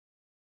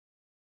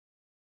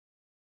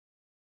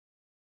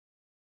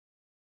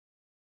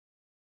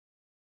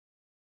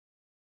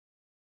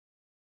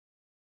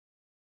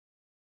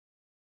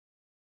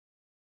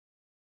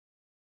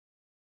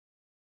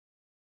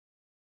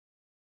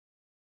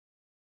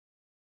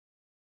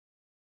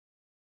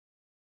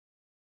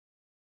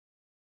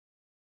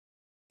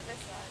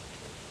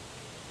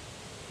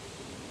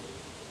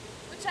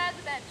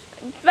bench?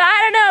 I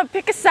don't know.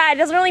 Pick a side. It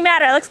doesn't really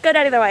matter. It looks good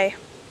either way.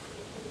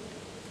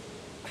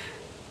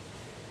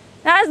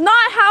 That is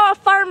not how a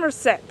farmer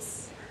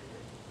sits.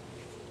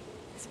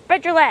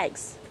 Spread your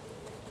legs.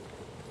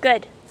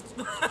 Good.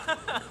 Howdy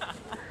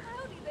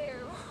there,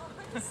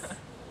 Wallace.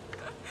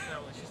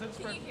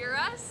 Can you hear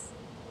us?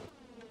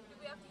 Or do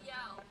we have to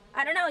yell?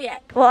 I don't know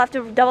yet. We'll have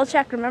to double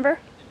check, remember?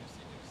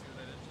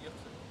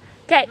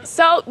 Okay,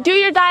 so do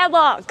your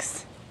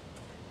dialogues.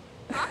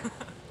 Huh?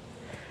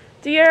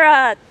 Do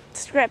your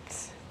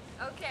scripts.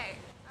 Okay,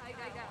 I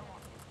got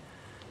one.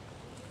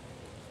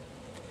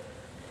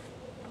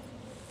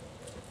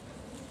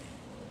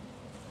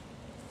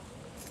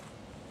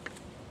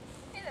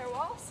 Hey there,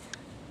 Wallace.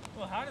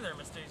 Well, howdy there,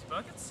 Miss.Daisy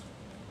Buckets.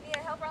 Need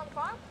any help around the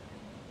farm?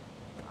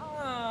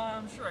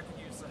 I'm sure I could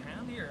use a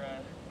hand. Here,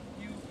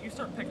 you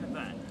start picking at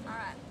that.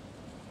 Alright.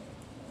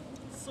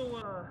 So,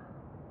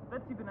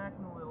 bet you've been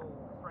acting a little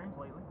strange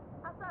lately.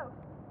 How so?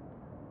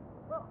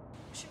 Well,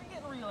 she's been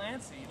getting real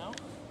antsy, you know?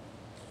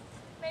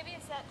 Maybe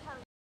it's that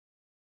time.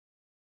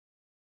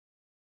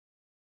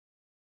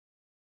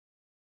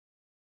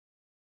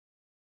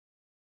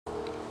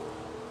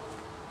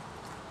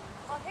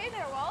 Well, hey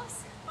there,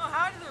 Wallace. Oh,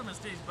 howdy there,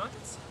 Miss.Daisy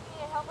Buckets.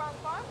 Need any help around the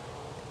farm?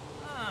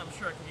 I'm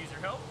sure I could use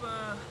your help.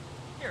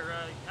 Here,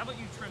 how about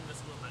you trim this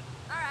a little bit?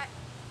 Alright.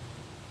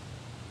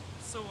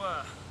 So,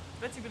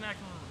 bet you've been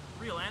acting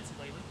real antsy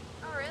lately.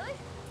 Oh, really?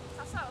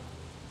 How so?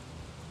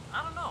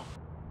 I don't know.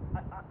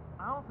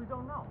 I honestly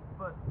don't know,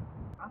 but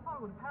I thought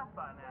it would have passed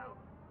by now.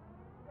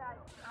 Guys,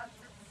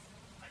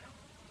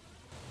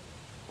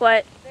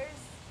 What?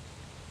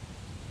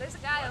 there's a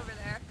guy over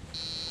there.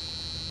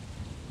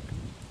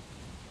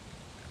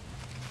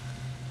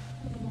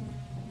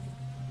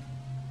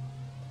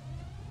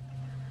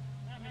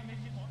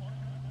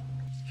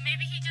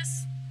 Maybe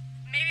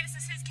this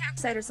is his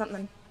campsite or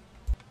something.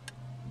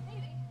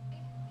 Maybe.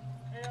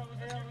 Hey, is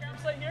this your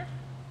campsite here?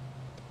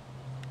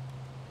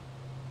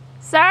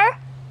 Sir?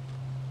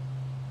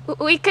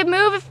 We could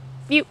move if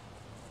you...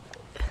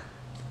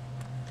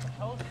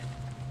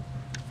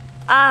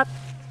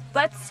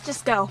 let's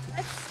just go.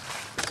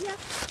 Yeah.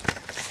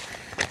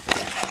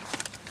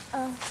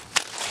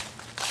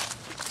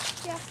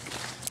 Yeah.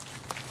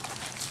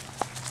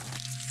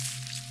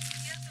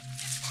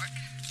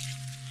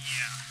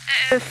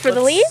 For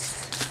the leaves?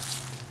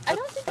 I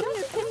don't think you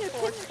can use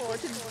pitchfork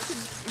to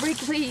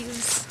rake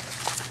leaves.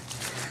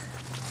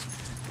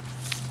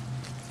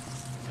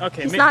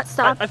 Okay, He's not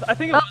stopped. I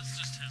think it was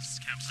just his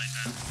campsite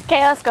then.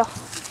 Okay, let's go.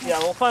 Yeah,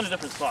 we'll find a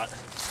different spot.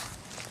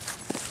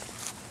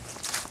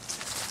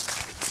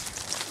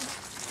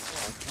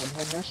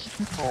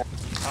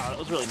 That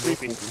was really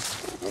creepy.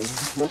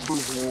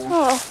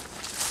 Oh.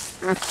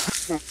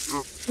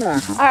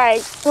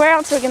 Alright, where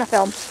else are we gonna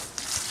film?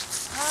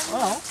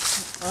 Well,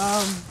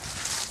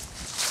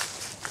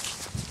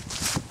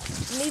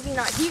 Maybe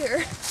not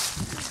here.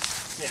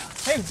 yeah.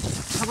 Hey,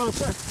 how about up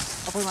there?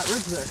 Up on that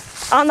ridge there.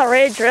 On the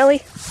ridge,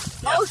 really?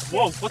 Yeah. Oh,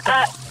 whoa, what the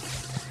hell?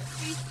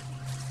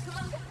 Come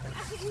on, guys.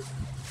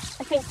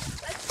 I think...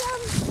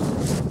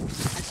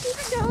 Let's keep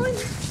it going.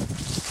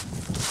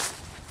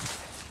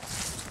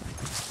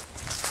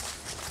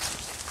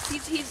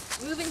 He's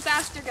moving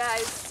faster,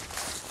 guys.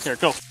 Here,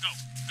 go. Go.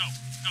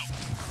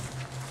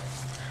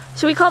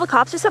 Should we call the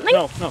cops or something?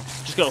 No,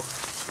 just go.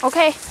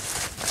 Okay.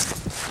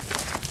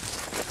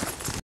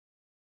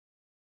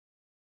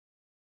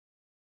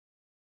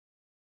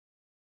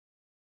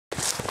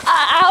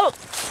 Out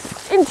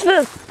into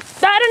the...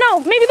 I don't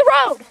know, maybe the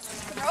road.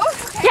 The road?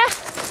 Okay. Yeah.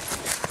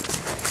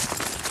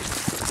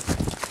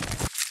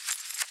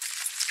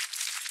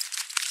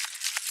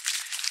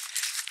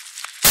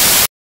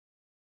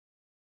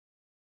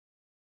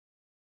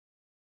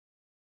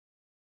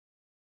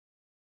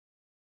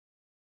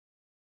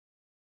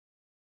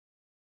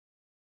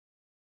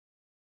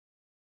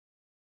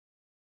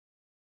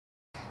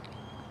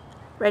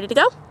 Ready to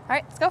go?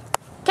 Alright, let's go.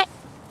 Okay.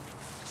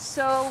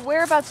 So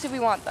whereabouts do we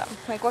want them?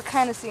 Like what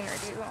kind of scenery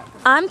do you want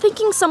them? I'm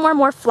thinking somewhere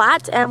more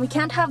flat, and we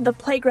can't have the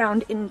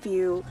playground in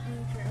view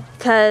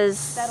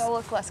because... That'll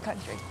look less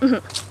country.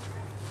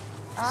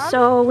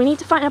 So we need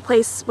to find a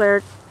place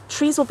where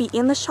trees will be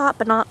in the shot,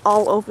 but not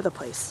all over the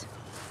place.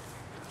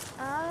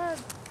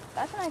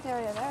 That's a nice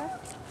area there.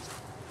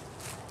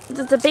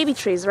 The baby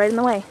trees right in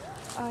the way.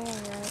 Oh yeah,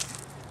 you're right.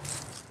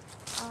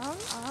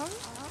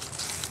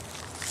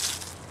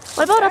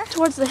 What about up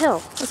towards the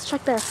hill? Let's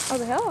check there. Oh,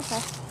 the hill? Okay.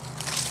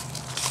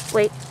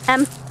 Wait,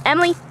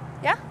 Emily?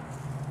 Yeah?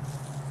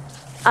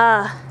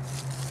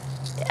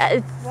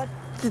 What?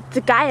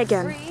 The guy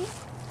again. Bree? What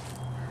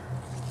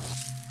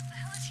the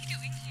hell is he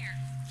doing here?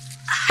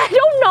 I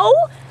don't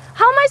know!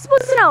 How am I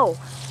supposed to know?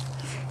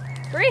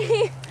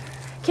 Bree!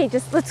 Okay,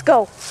 just let's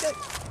go.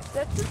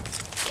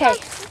 Okay.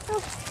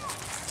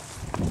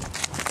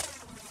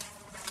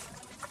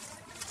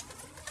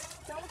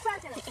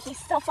 He's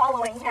still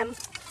following him.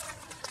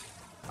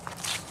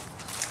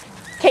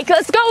 Okay,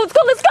 let's go!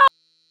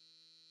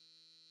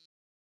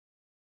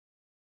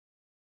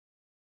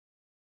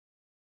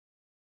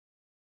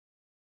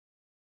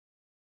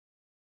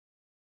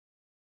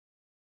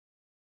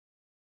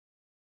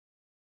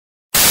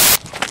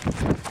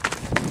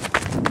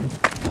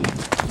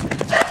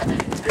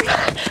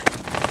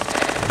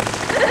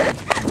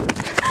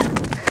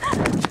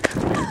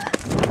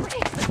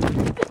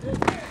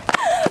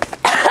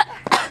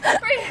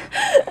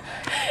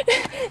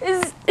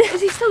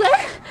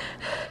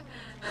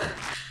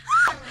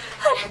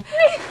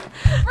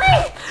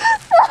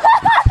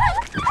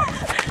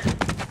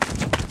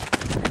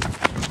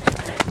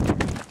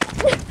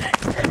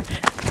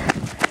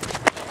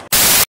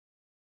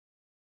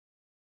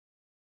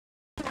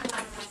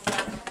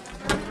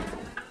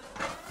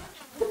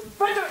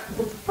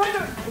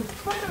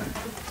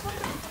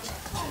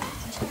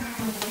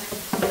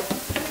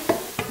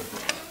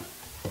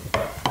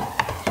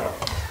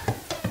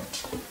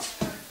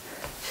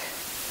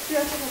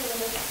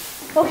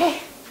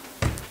 Okay.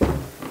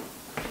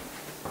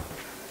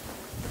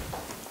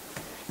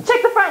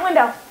 Check the front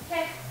window.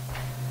 Okay.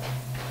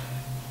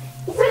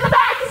 He's in the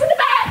back. He's in the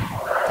back.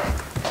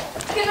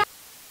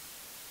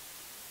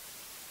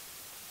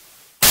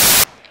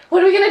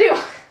 What are we gonna do?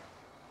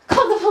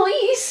 Call the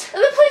police? The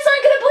police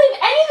aren't gonna believe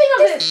anything of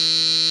this.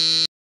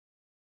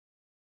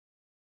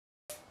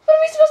 What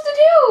are we supposed to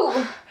do?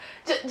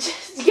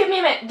 Just give me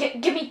a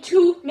minute. Give me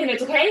 2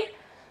 minutes, okay?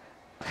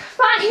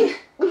 Fine.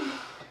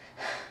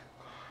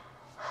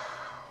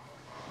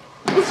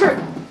 Mister,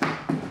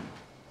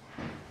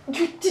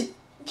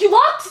 you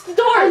locked the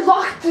door. I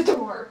locked the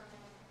door.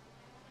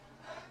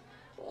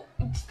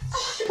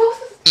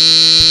 Both.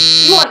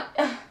 You want?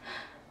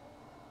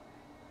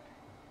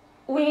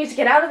 We need to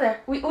get out of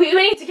there. We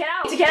need to get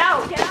out. Get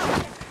out.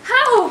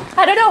 How?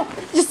 I don't know.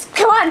 Just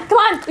come on.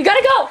 We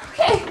gotta go.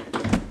 Okay.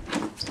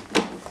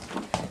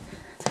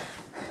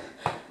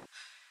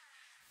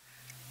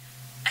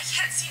 I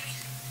can't see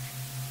anything.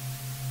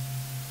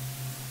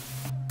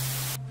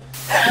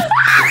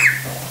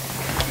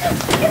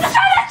 It's a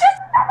try just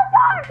shut the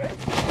door!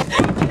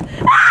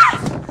 Ah!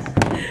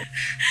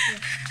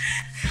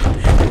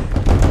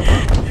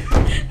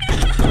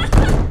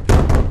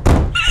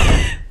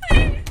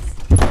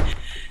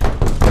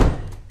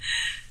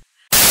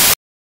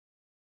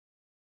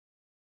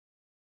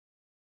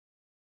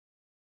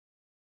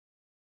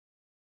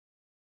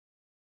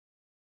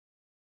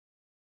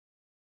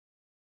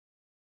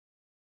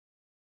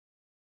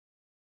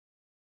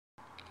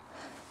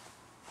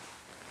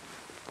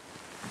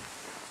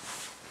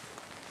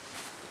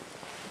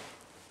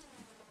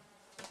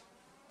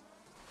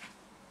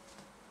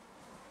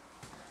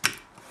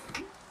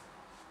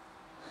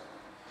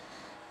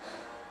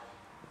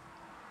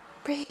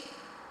 Breathe.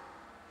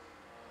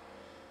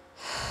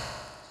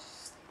 Sleep.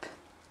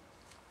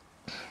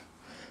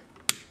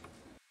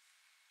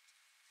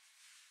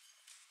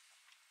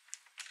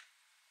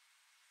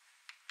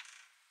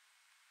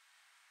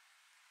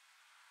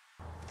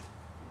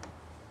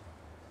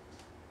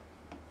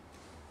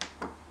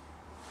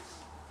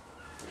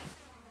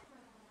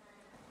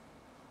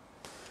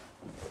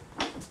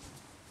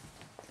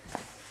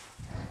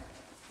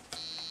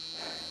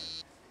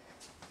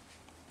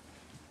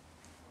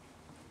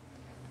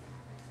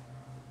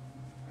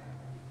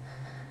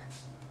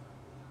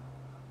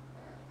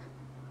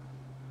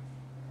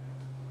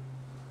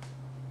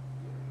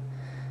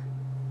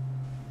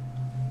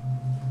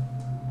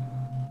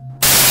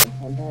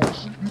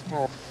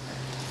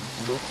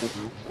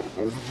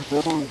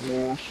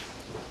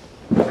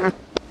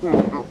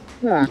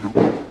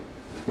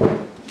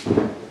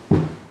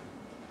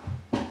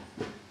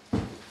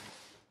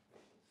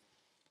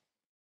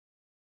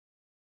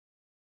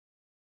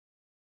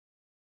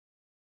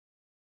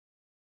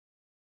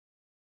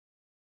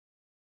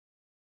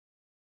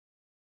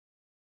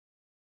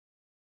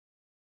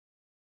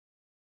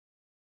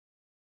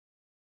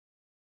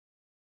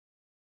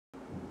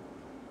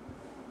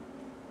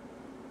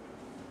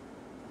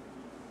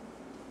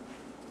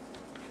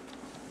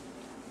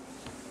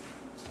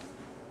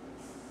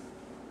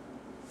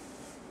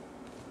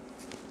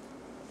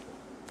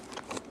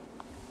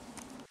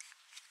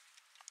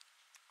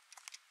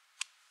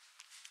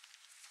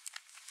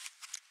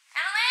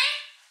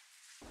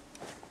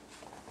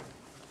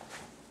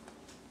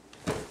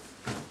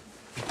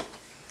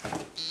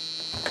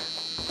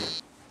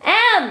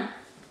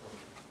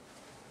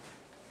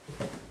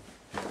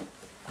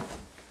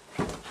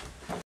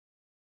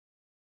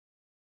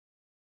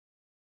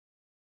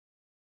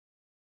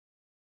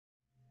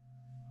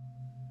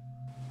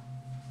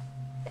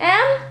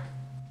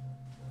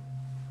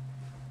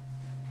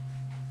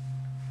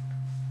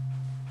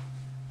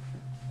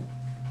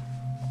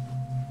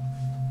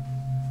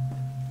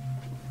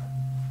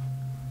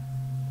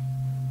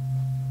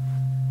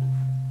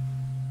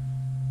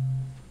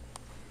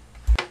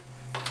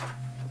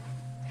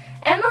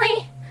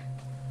 Emily!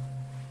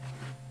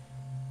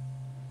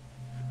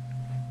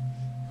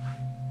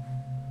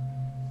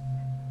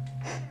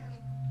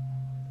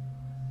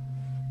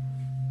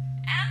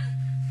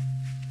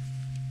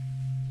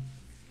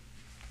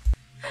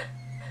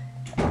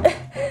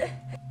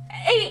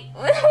 Hey,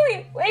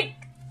 wait!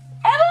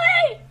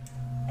 Emily!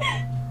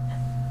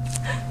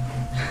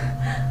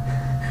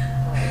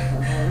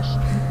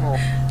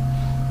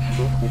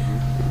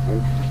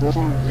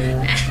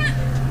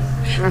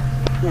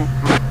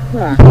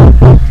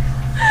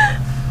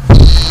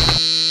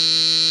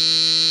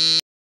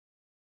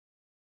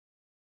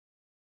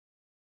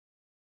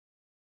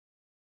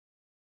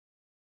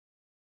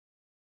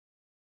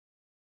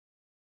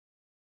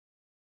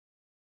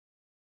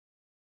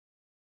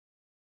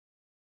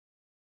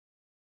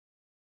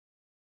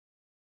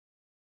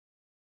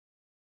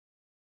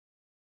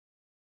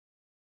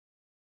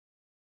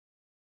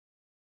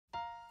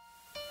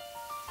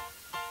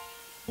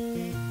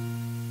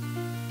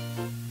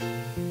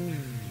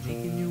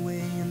 Making your way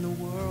in the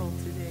world.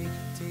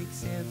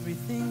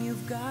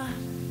 got.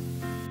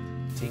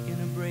 Taking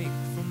a break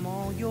from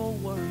all your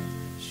worries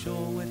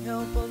sure would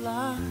help a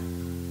lot.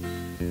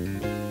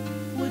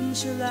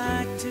 Wouldn't you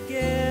like to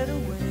get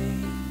away?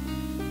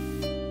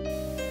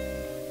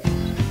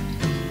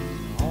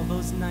 All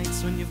those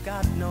nights when you've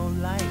got no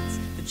lights,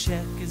 the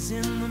check is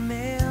in the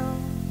mail,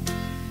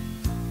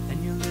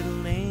 and your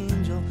little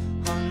angel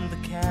hung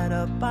the cat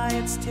up by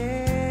its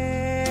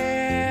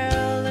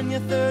tail, and your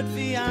third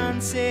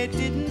fiance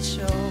didn't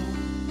show.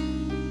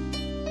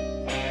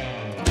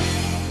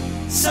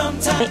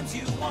 Sometimes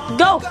you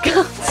Go!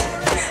 Go!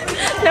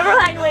 Never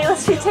mind, wait,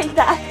 let's retake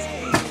that.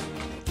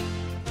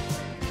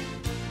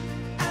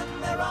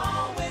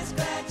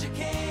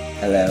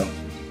 Hello.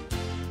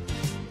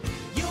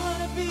 Are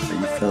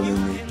you filming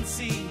me?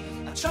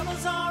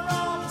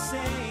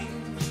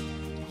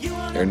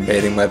 You're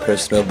invading my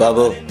personal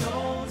bubble.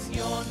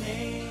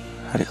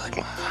 How do you like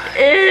my eye?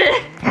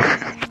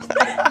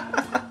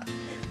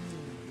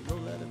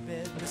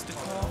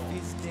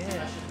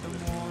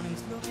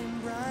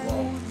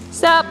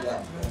 Stop.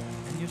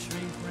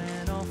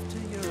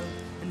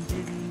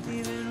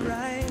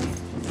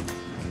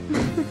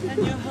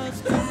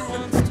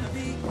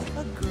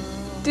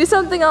 Do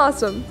something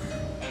awesome.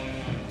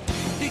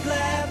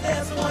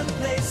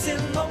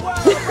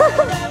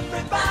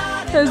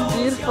 That was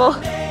beautiful.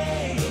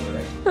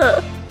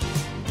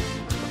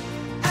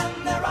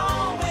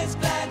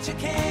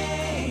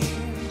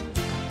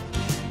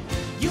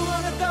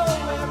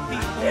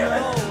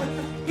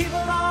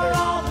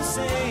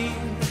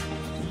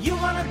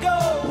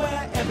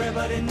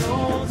 Everybody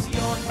knows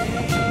your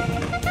name.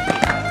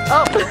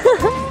 Oh.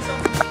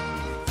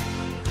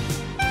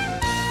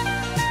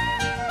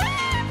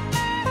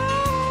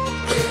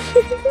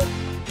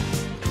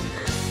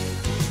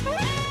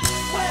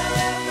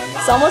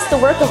 It's almost a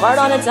work of art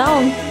on its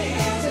own.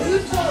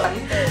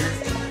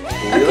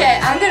 Okay,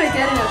 I'm gonna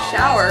get in a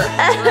shower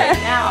right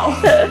now.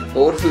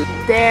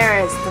 There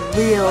is the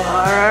real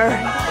horror.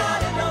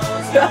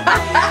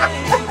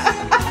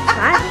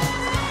 What?